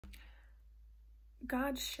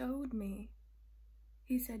God showed me.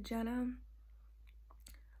 He said, Jenna,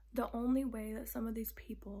 the only way that some of these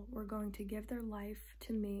people were going to give their life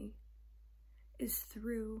to me is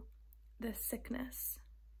through the sickness.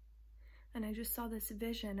 And I just saw this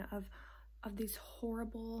vision of these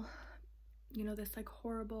horrible, you know, this like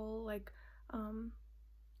horrible, like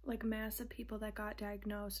mass of people that got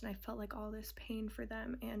diagnosed, and I felt like all this pain for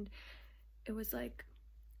them. And it was like,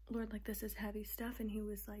 Lord, like, this is heavy stuff. And he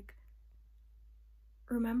was like,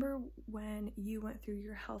 remember when you went through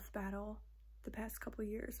your health battle the past couple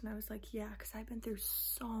years? And I was like, yeah, because I've been through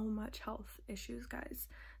so much health issues, guys,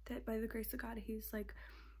 that by the grace of God, he's like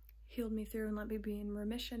healed me through and let me be in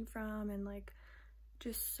remission from, and like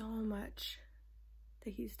just so much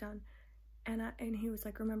that he's done. And he was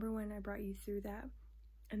like, remember when I brought you through that?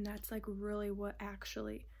 And that's like really what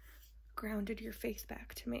actually grounded your faith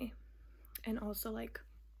back to me. And also like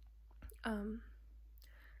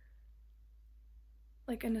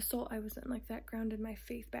an assault I wasn't like that grounded my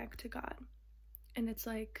faith back to God. And it's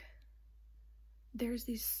like there's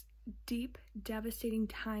these deep, devastating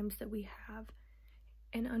times that we have,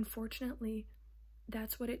 and unfortunately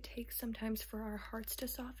that's what it takes sometimes for our hearts to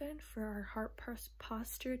soften, for our heart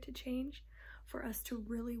posture to change, for us to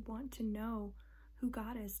really want to know who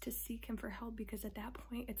God is, to seek him for help, because at that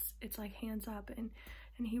point it's like hands up. And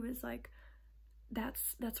he was like,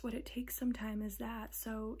 that's what it takes sometimes, is that.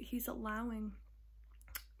 So he's allowing,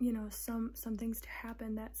 you know, some things to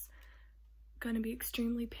happen that's going to be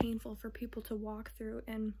extremely painful for people to walk through.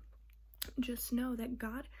 And just know that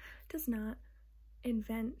God does not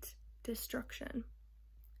invent destruction.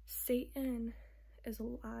 Satan is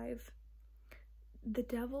alive. The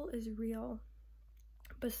devil is real.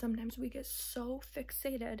 But sometimes we get so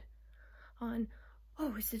fixated on,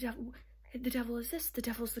 oh, it's the devil. The devil is this. The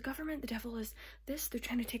devil is the government. The devil is this. They're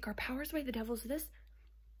trying to take our powers away. The devil is this.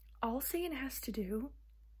 All Satan has to do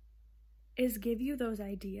is give you those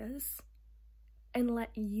ideas and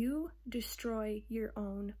let you destroy your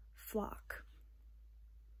own flock.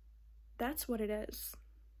 That's what it is.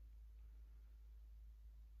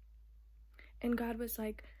 And God was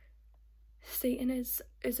like, Satan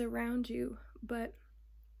is around you, but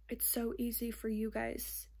it's so easy for you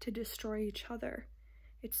guys to destroy each other.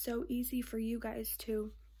 It's so easy for you guys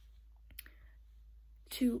to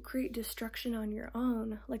create destruction on your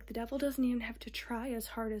own. Like, the devil doesn't even have to try as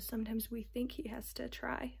hard as sometimes we think he has to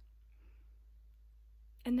try.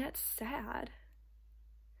 And that's sad.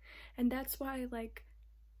 And that's why, like,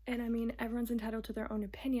 and I mean, everyone's entitled to their own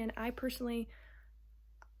opinion. I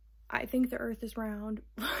think the earth is round.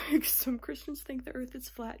 Like, some Christians think the earth is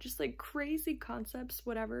flat. Just like crazy concepts,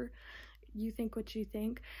 whatever. You think what you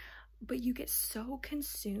think. But you get so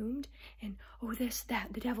consumed in, oh, this,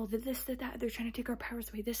 that, the devil, this, that, they're trying to take our powers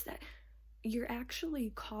away, this, that. You're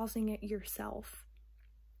actually causing it yourself.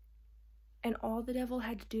 And all the devil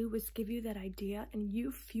had to do was give you that idea, and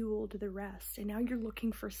you fueled the rest. And now you're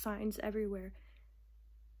looking for signs everywhere.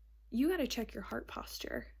 You got to check your heart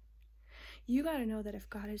posture. You got to know that if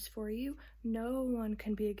God is for you, no one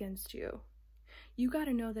can be against you. You got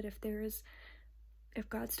to know that if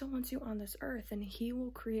God still wants you on this earth, then he will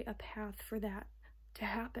create a path for that to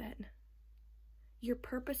happen. Your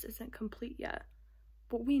purpose isn't complete yet,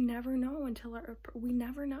 but we never know we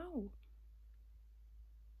never know.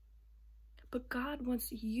 But God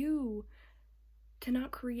wants you to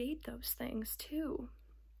not create those things too.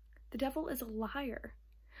 The devil is a liar.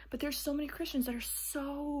 But there's so many Christians that are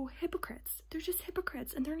so hypocrites. They're just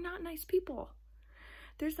hypocrites, and they're not nice people.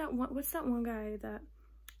 There's that one, what's that one guy that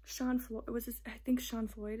Sean Floyd, I think Sean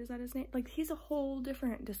Floyd, is that his name? Like, he's a whole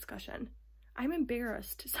different discussion. I'm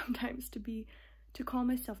embarrassed sometimes to call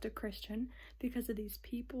myself a Christian because of these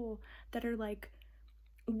people that are like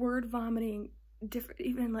word vomiting different,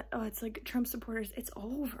 even like, oh, it's like Trump supporters. It's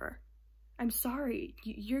over. I'm sorry.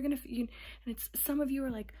 You're gonna, and it's, some of you are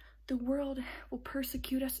like, the world will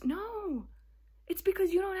persecute us. No, it's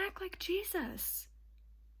because you don't act like Jesus.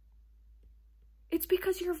 It's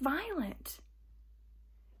because you're violent.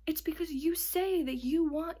 It's because you say that you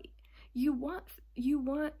want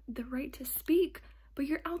the right to speak, but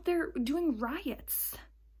you're out there doing riots.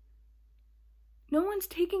 No one's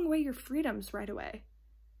taking away your freedoms right away.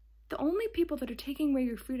 The only people that are taking away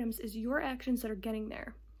your freedoms is your actions that are getting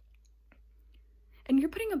there. And you're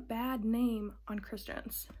putting a bad name on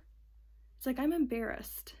Christians. It's like, I'm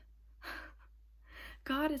embarrassed.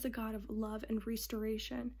 God is a God of love and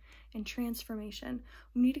restoration and transformation.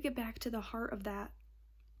 We need to get back to the heart of that.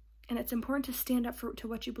 And it's important to stand up to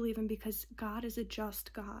what you believe in, because God is a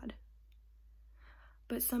just God.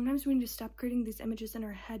 But sometimes we need to stop creating these images in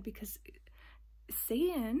our head, because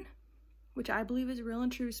Satan, which I believe is real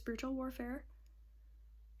and true spiritual warfare,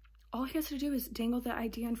 All he has to do is dangle the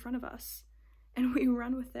idea in front of us, and we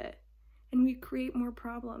run with it, and we create more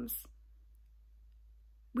problems.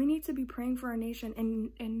 We need to be praying for our nation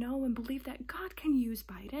and know and believe that God can use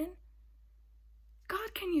Biden.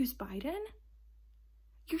 God can use Biden.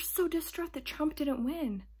 You're so distraught that Trump didn't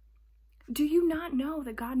win. Do you not know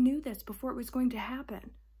that God knew this before it was going to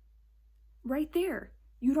happen? Right there,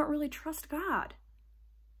 you don't really trust God.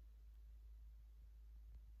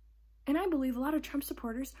 And I believe a lot of Trump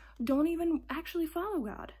supporters don't even actually follow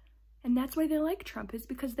God. And that's why they like Trump, is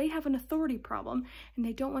because they have an authority problem and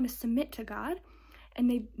they don't want to submit to God.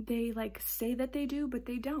 And they like say that they do, but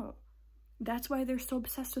they don't. That's why they're so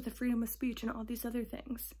obsessed with the freedom of speech and all these other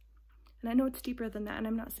things. And I know it's deeper than that, and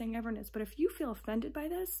I'm not saying everyone is, but if you feel offended by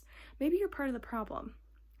this, maybe you're part of the problem.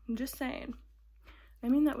 I'm just saying. I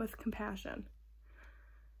mean that with compassion.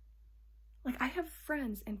 Like, I have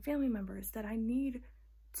friends and family members that I need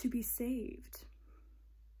to be saved.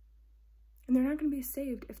 And they're not going to be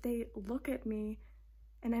saved if they look at me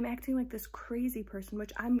and I'm acting like this crazy person,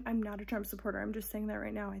 which I'm not a Trump supporter. I'm just saying that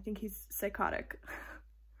right now. I think he's psychotic.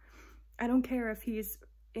 I don't care if he's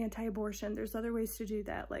anti-abortion. There's other ways to do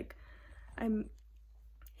that. Like,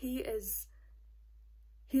 he's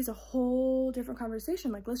a whole different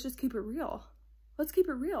conversation. Like, let's just keep it real. Let's keep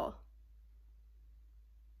it real.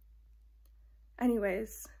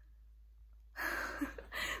 Anyways,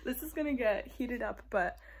 this is gonna get heated up,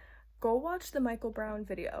 but go watch the Michale Browns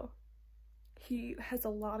video. He has a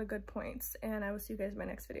lot of good points, and I will see you guys in my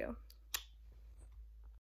next video.